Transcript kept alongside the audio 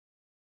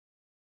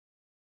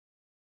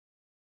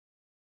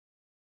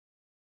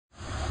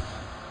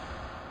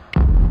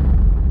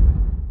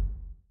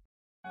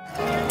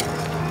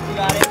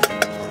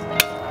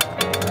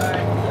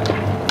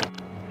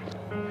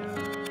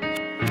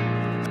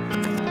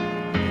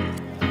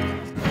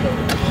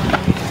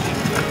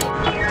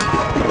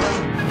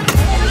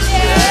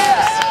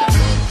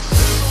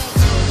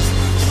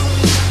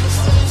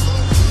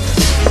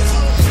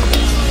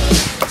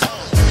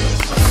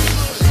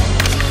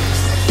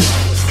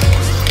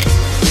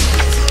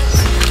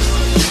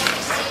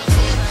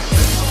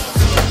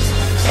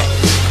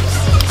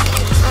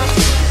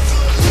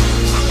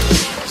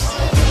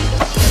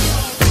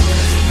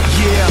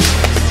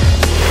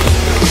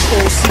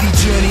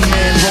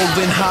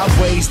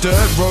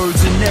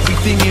and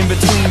everything in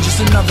between. Just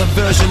another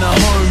version of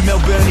home,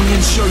 Melburnian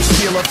show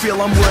steal. I feel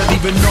I'm worthy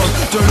but no,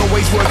 don't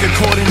always work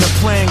according to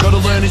plan. Gotta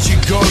learn as you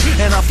go,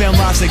 and I found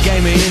life's a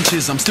game of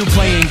inches. I'm still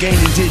playing,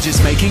 gaining digits,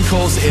 making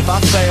calls. If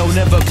I fail,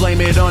 never blame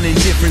it on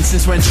indifference.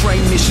 Since when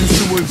train missions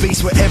to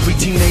obese, where every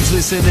teenage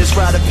listener's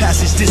rite of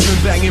passage, distant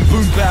banging,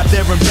 boom bap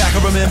there and back. I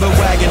remember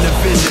wagging to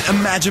visit.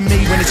 Imagine me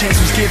when a chance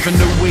was given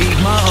to weed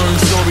my own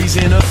stories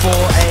in a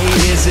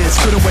 4-8 is.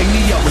 Couldn't wake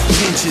me up with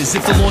pinches.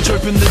 If the launch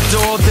opened the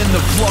door, then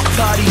the block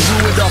party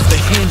blew it off the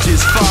hinges.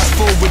 Fast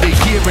forward a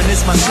year and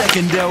it's my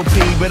second LP,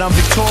 but I'm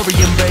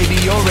Victorian, baby,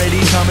 already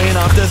coming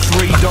after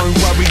 3. Don't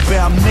worry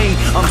about me,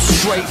 I'm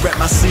straight. Rep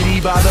my city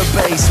by the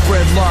bay,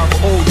 spread love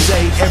all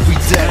day, every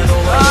day. And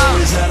all I know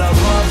is that I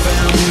love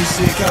our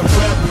music. I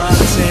rep my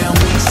town,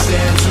 we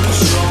stand too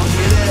strong.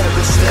 Hit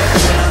every step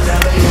down, now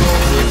they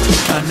all look.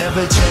 I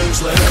never change,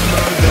 let them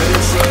know that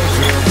it's so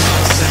good.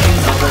 Same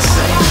number,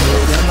 same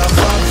mood, and I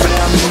love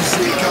our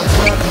music. I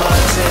rep my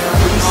town,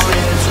 we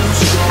stand too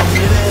strong.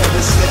 Hit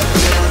every step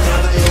down,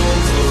 now they all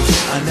look.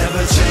 I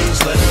never change,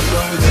 let them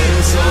know that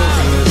it's all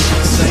good.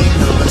 Same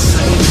number,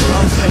 same mood.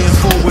 I'm paying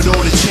forward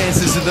all the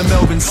chances that the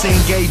Melbourne scene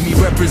gave me.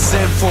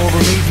 Represent for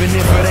them, even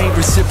if it ain't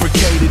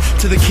reciprocated.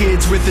 To the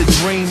kids with a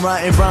dream,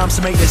 writing rhymes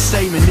to make their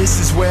statement. This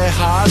is where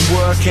hard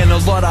work and a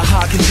lot of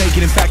heart can take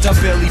it. In fact, I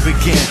barely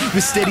began.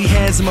 With steady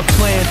hands and my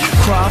plan,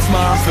 craft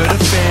mine for the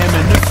fam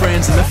and the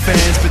friends and the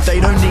fans. But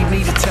they don't need